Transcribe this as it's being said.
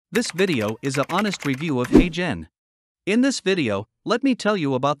This video is an honest review of Heygen. In this video, let me tell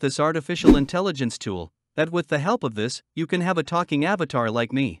you about this artificial intelligence tool, that with the help of this, you can have a talking avatar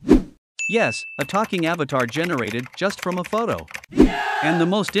like me. Yes, a talking avatar generated just from a photo. And the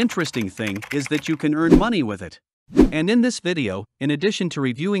most interesting thing is that you can earn money with it. And in this video, in addition to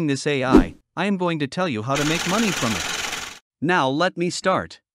reviewing this AI, I am going to tell you how to make money from it. Now let me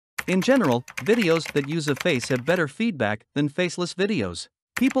start. In general, videos that use a face have better feedback than faceless videos.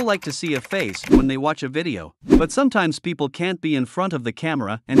 People like to see a face when they watch a video, but sometimes people can't be in front of the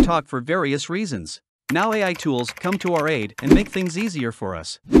camera and talk for various reasons. Now AI tools come to our aid and make things easier for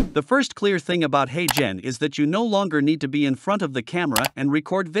us. The first clear thing about Heygen is that you no longer need to be in front of the camera and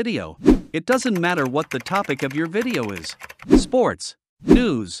record video. It doesn't matter what the topic of your video is. Sports,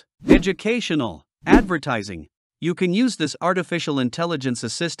 news, educational, advertising. You can use this artificial intelligence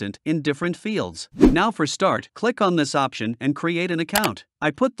assistant in different fields. Now for start, click on this option and create an account.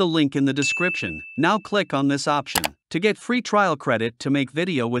 I put the link in the description. Now click on this option. To get free trial credit to make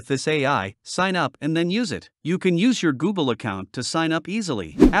video with this AI, sign up and then use it. You can use your Google account to sign up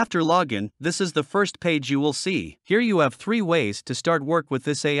easily. After login, this is the first page you will see. Here you have 3 ways to start work with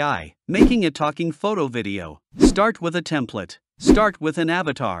this AI. Making a talking photo video. Start with a template. Start with an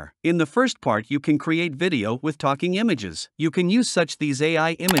avatar. In the first part you can create video with talking images. You can use these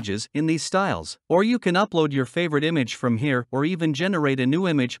AI images in these styles. Or you can upload your favorite image from here or even generate a new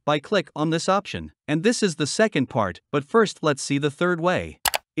image by click on this option. And this is the second part, but first let's see the third way.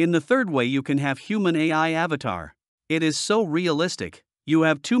 In the third way you can have human AI avatar. It is so realistic. You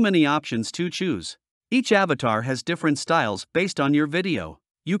have too many options to choose. Each avatar has different styles based on your video.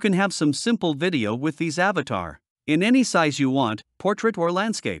 You can have some simple video with these avatar. In any size you want, portrait or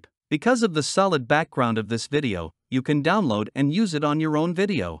landscape. Because of the solid background of this video, you can download and use it on your own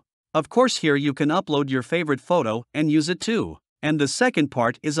video. Of course here you can upload your favorite photo and use it too. And the second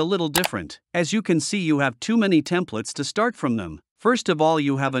part is a little different. As you can see you have too many templates to start from them. First of all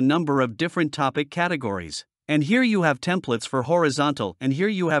you have a number of different topic categories. And here you have templates for horizontal and here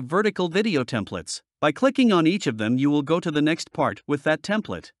you have vertical video templates. By clicking on each of them you will go to the next part with that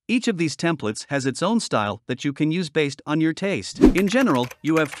template. Each of these templates has its own style that you can use based on your taste. In general,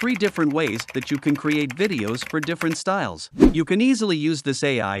 you have 3 different ways that you can create videos for different styles. You can easily use this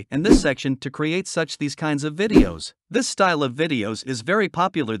AI and this section to create these kinds of videos. This style of videos is very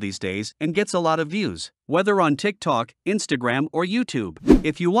popular these days and gets a lot of views, whether on TikTok, Instagram or YouTube.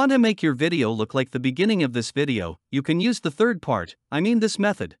 If you want to make your video look like the beginning of this video, you can use the third part, this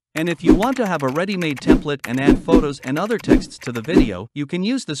method. And if you want to have a ready-made template and add photos and other texts to the video, you can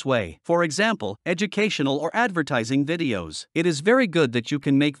use this way. For example, educational or advertising videos. It is very good that you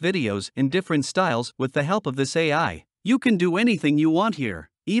can make videos in different styles with the help of this AI. You can do anything you want here.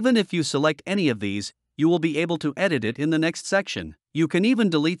 Even if you select any of these, you will be able to edit it in the next section. You can even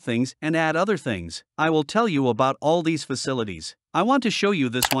delete things and add other things. I will tell you about all these facilities. I want to show you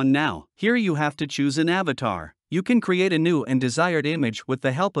this one now. Here you have to choose an avatar. You can create a new and desired image with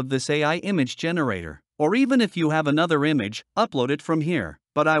the help of this AI image generator. Or even if you have another image, upload it from here.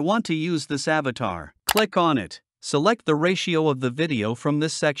 But I want to use this avatar. Click on it. Select the ratio of the video from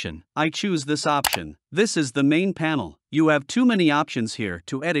this section. I choose this option. This is the main panel. You have too many options here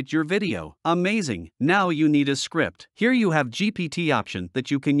to edit your video. Amazing. Now you need a script. Here you have GPT option that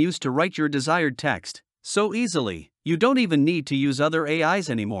you can use to write your desired text. So easily. You don't even need to use other AIs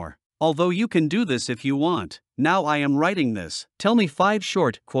anymore. Although you can do this if you want. Now I am writing this. Tell me 5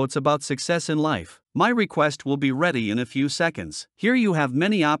 short quotes about success in life. My request will be ready in a few seconds. Here you have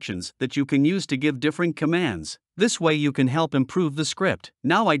many options that you can use to give different commands. This way you can help improve the script.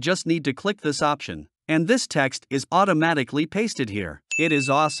 Now I just need to click this option. And this text is automatically pasted here. It is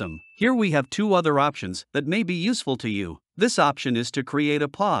awesome. Here we have 2 other options that may be useful to you. This option is to create a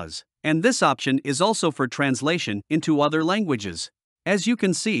pause. And this option is also for translation into other languages. As you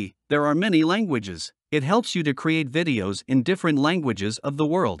can see, there are many languages. It helps you to create videos in different languages of the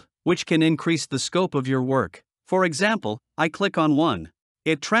world, which can increase the scope of your work. For example, I click on one.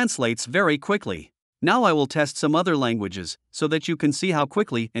 It translates very quickly. Now I will test some other languages, so that you can see how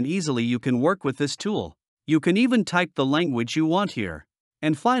quickly and easily you can work with this tool. You can even type the language you want here.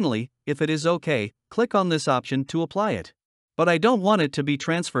 And finally, if it is okay, click on this option to apply it. But I don't want it to be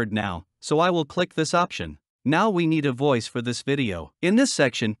transferred now, so I will click this option. Now we need a voice for this video. In this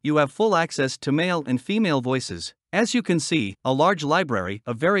section, you have full access to male and female voices. As you can see, a large library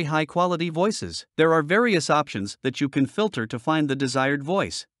of very high quality voices. There are various options that you can filter to find the desired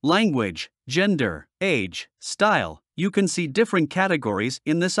voice. Language, gender, age, style. You can see different categories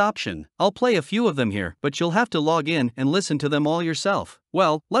in this option. I'll play a few of them here, but you'll have to log in and listen to them all yourself.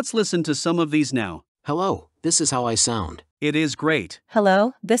 Well, let's listen to some of these now. Hello, this is how I sound. It is great.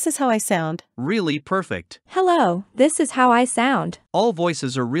 Hello, this is how I sound. Really perfect. Hello, this is how I sound. All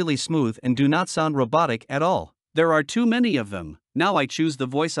voices are really smooth and do not sound robotic at all. There are too many of them. Now I choose the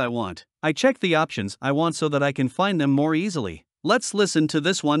voice I want. I check the options I want so that I can find them more easily. Let's listen to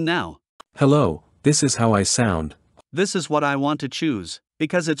this one now. Hello, this is how I sound. This is what I want to choose,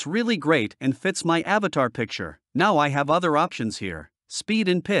 because it's really great and fits my avatar picture. Now I have other options here. Speed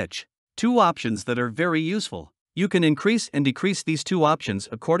and pitch. Two options that are very useful. You can increase and decrease these two options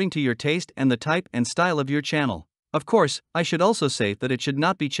according to your taste and the type and style of your channel. Of course, I should also say that it should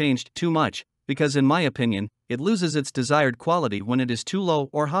not be changed too much, because in my opinion, it loses its desired quality when it is too low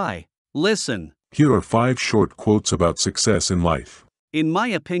or high. Listen. Here are 5 short quotes about success in life. In my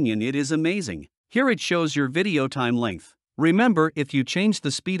opinion, it is amazing. Here it shows your video time length. Remember, if you change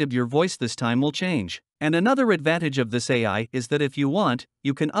the speed of your voice, this time will change. And another advantage of this AI is that if you want,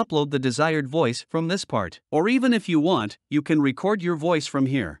 you can upload the desired voice from this part. Or even if you want, you can record your voice from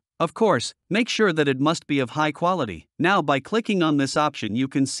here. Of course, make sure that it must be of high quality. Now by clicking on this option you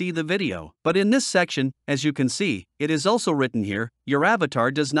can see the video. But in this section, as you can see, it is also written here, your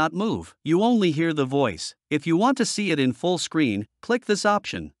avatar does not move. You only hear the voice. If you want to see it in full screen, click this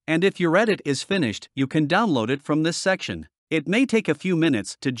option. And if your edit is finished, you can download it from this section. It may take a few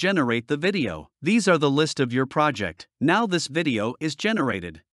minutes to generate the video. These are the list of your project. Now this video is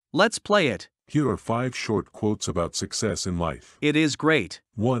generated. Let's play it. Here are 5 short quotes about success in life. It is great.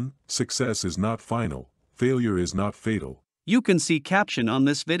 1. Success is not final. Failure is not fatal. You can see caption on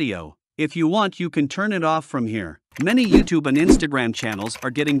this video. If you want, you can turn it off from here. Many YouTube and Instagram channels are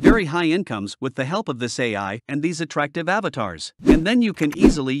getting very high incomes with the help of this AI and these attractive avatars. And then you can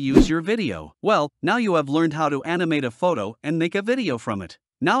easily use your video. Well, now you have learned how to animate a photo and make a video from it.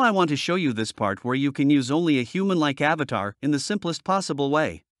 Now I want to show you this part where you can use only a human-like avatar in the simplest possible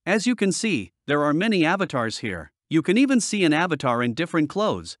way. As you can see, there are many avatars here. You can even see an avatar in different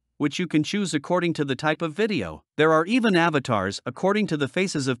clothes, which you can choose according to the type of video. There are even avatars according to the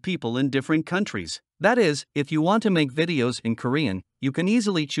faces of people in different countries. That is, if you want to make videos in Korean, you can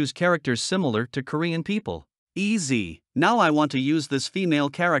easily choose characters similar to Korean people. Easy. Now I want to use this female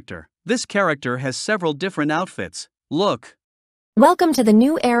character. This character has several different outfits. Look. Welcome to the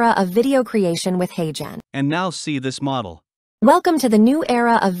new era of video creation with Heygen. And now see this model. Welcome to the new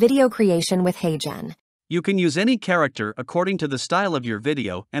era of video creation with Heygen. You can use any character according to the style of your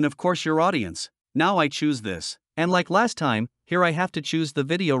video and of course your audience. Now I choose this. And like last time, here I have to choose the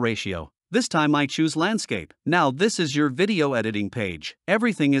video ratio. This time I choose landscape. Now this is your video editing page.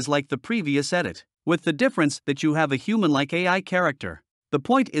 Everything is like the previous edit, with the difference that you have a human-like AI character. The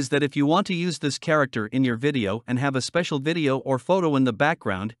point is that if you want to use this character in your video and have a special video or photo in the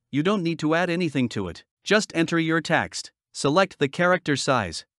background, you don't need to add anything to it. Just enter your text. Select the character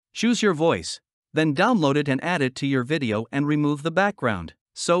size, choose your voice, then download it and add it to your video and remove the background.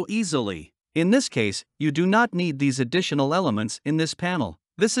 So easily. In this case, you do not need these additional elements in this panel.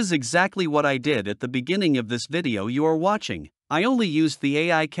 This is exactly what I did at the beginning of this video you are watching. I only used the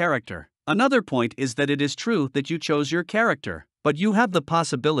AI character. Another point is that it is true that you chose your character, but you have the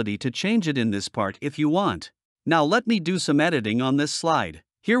possibility to change it in this part if you want. Now let me do some editing on this slide.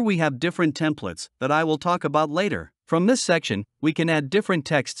 Here we have different templates that I will talk about later. From this section, we can add different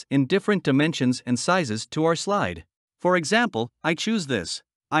texts in different dimensions and sizes to our slide. For example, I choose this.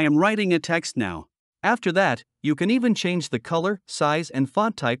 I am writing a text now. After that, you can even change the color, size, and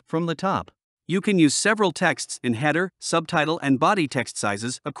font type from the top. You can use several texts in header, subtitle, and body text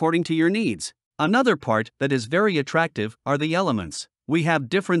sizes according to your needs. Another part that is very attractive are the elements. We have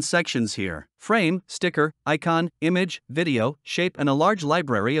different sections here: frame, sticker, icon, image, video, shape, and a large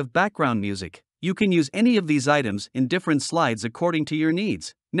library of background music. You can use any of these items in different slides according to your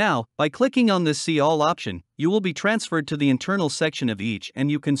needs. Now, by clicking on this See All option, you will be transferred to the internal section of each and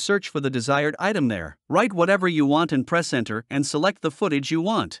you can search for the desired item there. Write whatever you want and press enter and select the footage you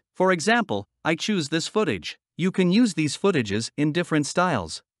want. For example, I choose this footage. You can use these footages in different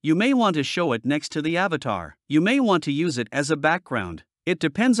styles. You may want to show it next to the avatar. You may want to use it as a background. It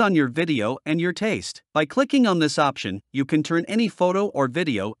depends on your video and your taste. By clicking on this option, you can turn any photo or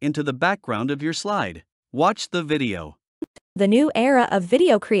video into the background of your slide. Watch the video. The new era of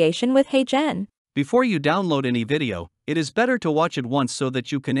video creation with Heygen. Before you download any video, it is better to watch it once so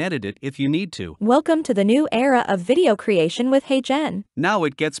that you can edit it if you need to. Welcome to the new era of video creation with Heygen. Now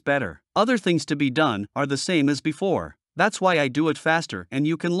it gets better. Other things to be done are the same as before. That's why I do it faster and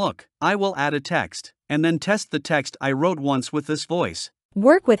you can look. I will add a text, and then test the text I wrote once with this voice.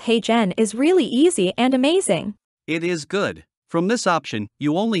 Work with Heygen is really easy and amazing. It is good. From this option,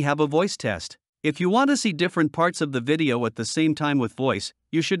 you only have a voice test. If you want to see different parts of the video at the same time with voice,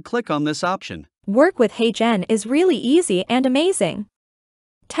 you should click on this option. Work with Heygen is really easy and amazing.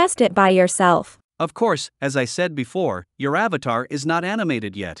 Test it by yourself. Of course, as I said before, your avatar is not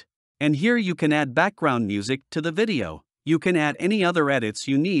animated yet. And here you can add background music to the video. You can add any other edits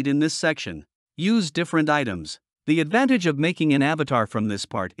you need in this section. Use different items. The advantage of making an avatar from this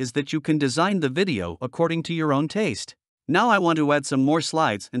part is that you can design the video according to your own taste. Now I want to add some more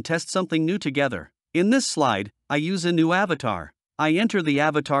slides and test something new together. In this slide, I use a new avatar. I enter the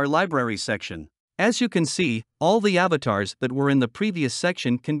avatar library section. As you can see, all the avatars that were in the previous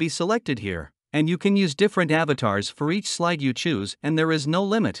section can be selected here. And you can use different avatars for each slide you choose, and there is no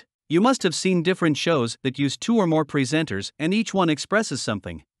limit. You must have seen different shows that use 2 or more presenters and each one expresses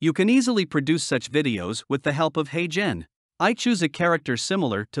something. You can easily produce such videos with the help of Heygen. I choose a character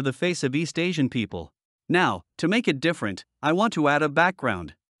similar to the face of East Asian people. Now, to make it different, I want to add a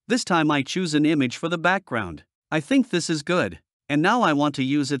background. This time I choose an image for the background. I think this is good. And now I want to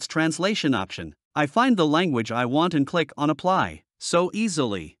use its translation option. I find the language I want and click on apply. So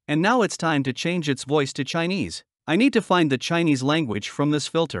easily. And now it's time to change its voice to Chinese. I need to find the Chinese language from this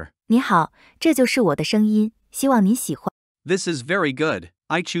filter. 你好，这就是我的声音，希望你喜欢。 This is very good.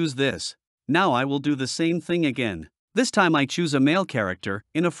 I choose this. Now I will do the same thing again. This time I choose a male character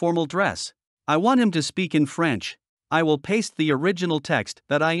in a formal dress. I want him to speak in French. I will paste the original text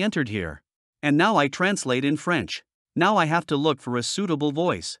that I entered here. And now I translate in French. Now I have to look for a suitable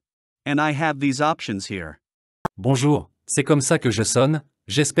voice. And I have these options here. Bonjour, c'est comme ça que je sonne,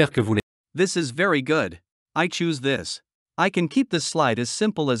 j'espère que vous les... This is very good. I choose this. I can keep this slide as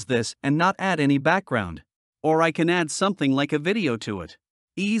simple as this and not add any background. Or I can add something like a video to it.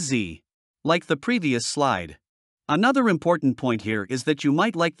 Easy. Like the previous slide. Another important point here is that you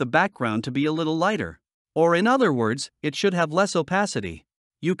might like the background to be a little lighter. Or in other words, it should have less opacity.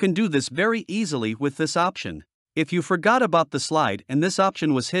 You can do this very easily with this option. If you forgot about the slide and this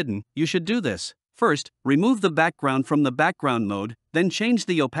option was hidden, you should do this. First, remove the background from the background mode, then change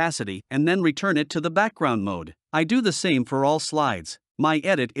the opacity and then return it to the background mode. I do the same for all slides. My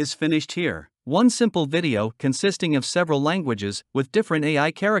edit is finished here. One simple video consisting of several languages with different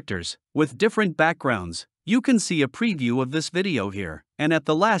AI characters, with different backgrounds. You can see a preview of this video here, and at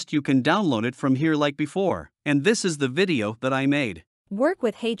the last you can download it from here like before. And this is the video that I made. Work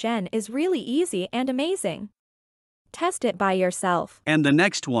with Heygen is really easy and amazing. Test it by yourself. And the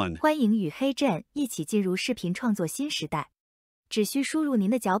next one. 欢迎与黑镇一起进入视频创作新时代。只需输入您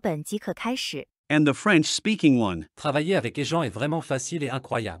的脚本即可开始。 And the French-speaking one. Travailler avec Heygen est vraiment facile et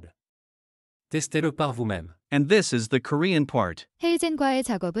incroyable. Testez-le par vous-même. And this is the Korean part. 헤이젠과의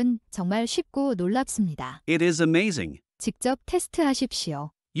작업은 정말 쉽고 놀랍습니다. It is amazing. 직접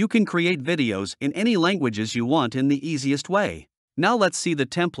테스트하십시오. You can create videos in any languages you want in the easiest way. Now let's see the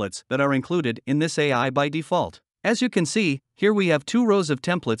templates that are included in this AI by default. As you can see, here we have 2 rows of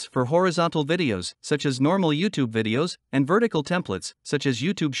templates for horizontal videos, such as normal YouTube videos, and vertical templates, such as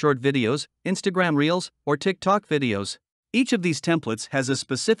YouTube short videos, Instagram Reels, or TikTok videos. Each of these templates has a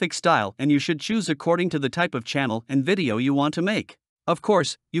specific style and you should choose according to the type of channel and video you want to make. Of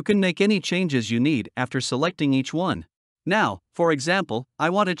course, you can make any changes you need after selecting each one. Now, for example, I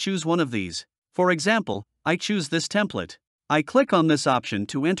want to choose one of these. For example, I choose this template. I click on this option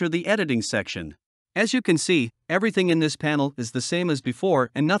to enter the editing section. As you can see, everything in this panel is the same as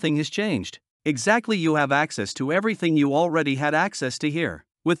before and nothing has changed. Exactly, you have access to everything you already had access to here,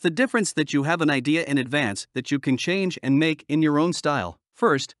 with the difference that you have an idea in advance that you can change and make in your own style.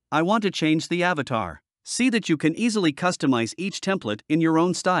 First, I want to change the avatar. See that you can easily customize each template in your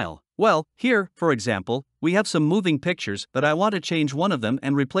own style. Well, here, for example, we have some moving pictures, but I want to change one of them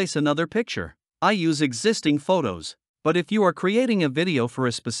and replace another picture. I use existing photos. But if you are creating a video for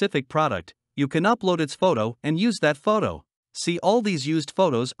a specific product, you can upload its photo and use that photo. See, all these used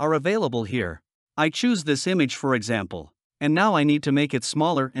photos are available here. I choose this image for example. And now I need to make it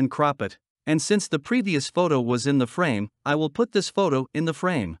smaller and crop it. And since the previous photo was in the frame, I will put this photo in the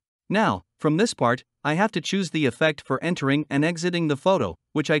frame. Now, from this part, I have to choose the effect for entering and exiting the photo,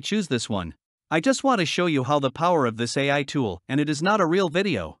 which I choose this one. I just want to show you how the power of this AI tool, and it is not a real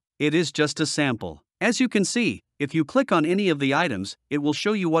video. It is just a sample. As you can see, if you click on any of the items, it will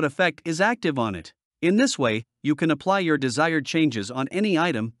show you what effect is active on it. In this way, you can apply your desired changes on any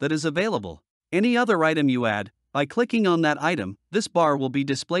item that is available. Any other item you add, by clicking on that item, this bar will be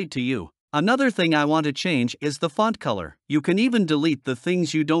displayed to you. Another thing I want to change is the font color. You can even delete the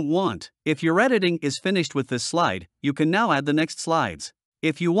things you don't want. If your editing is finished with this slide, you can now add the next slides.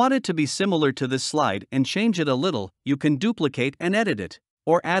 If you want it to be similar to this slide and change it a little, you can duplicate and edit it,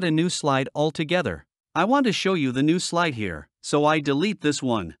 or add a new slide altogether. I want to show you the new slide here, so I delete this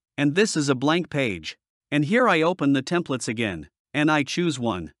one. And this is a blank page. And here I open the templates again, and I choose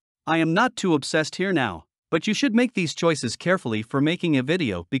one. I am not too obsessed here now, but you should make these choices carefully for making a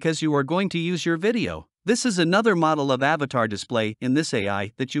video because you are going to use your video. This is another model of avatar display in this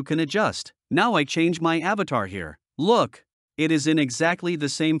AI that you can adjust. Now I change my avatar here. Look, it is in exactly the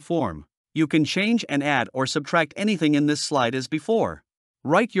same form. You can change and add or subtract anything in this slide as before.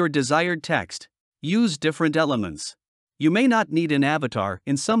 Write your desired text. Use different elements. You may not need an avatar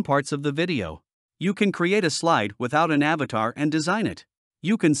in some parts of the video. You can create a slide without an avatar and design it.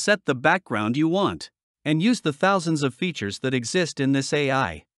 You can set the background you want and use the thousands of features that exist in this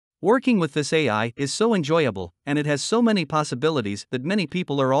AI. Working with this AI is so enjoyable, and it has so many possibilities that many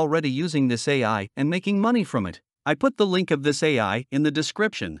people are already using this AI and making money from it. I put the link of this AI in the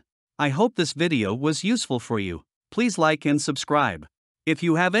description. I hope this video was useful for you. Please like and subscribe. If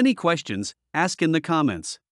you have any questions, ask in the comments.